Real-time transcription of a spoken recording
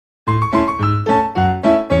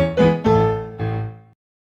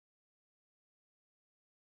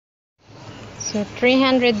So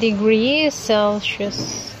 300 degrees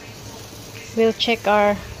Celsius. We'll check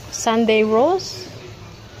our Sunday roast.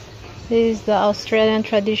 This is the Australian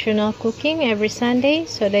traditional cooking every Sunday.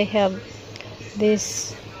 So they have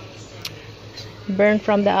this burn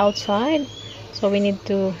from the outside. So we need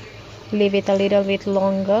to leave it a little bit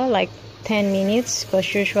longer, like 10 minutes,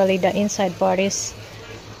 because usually the inside part is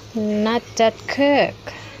not that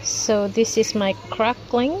cooked. So this is my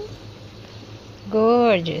crackling.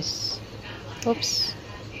 Gorgeous. Oops,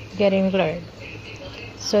 getting blurred.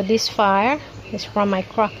 So this fire is from my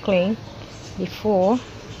crackling before,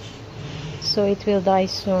 so it will die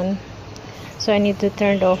soon. So I need to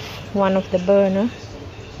turn off one of the burner,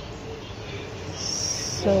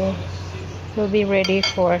 so we'll be ready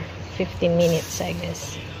for 15 minutes, I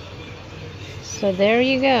guess. So there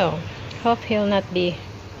you go. Hope he'll not be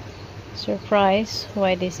surprised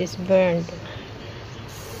why this is burned.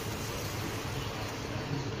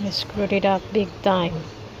 I screwed it up big time.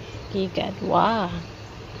 Gigat. Wow.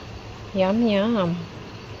 Yum yum.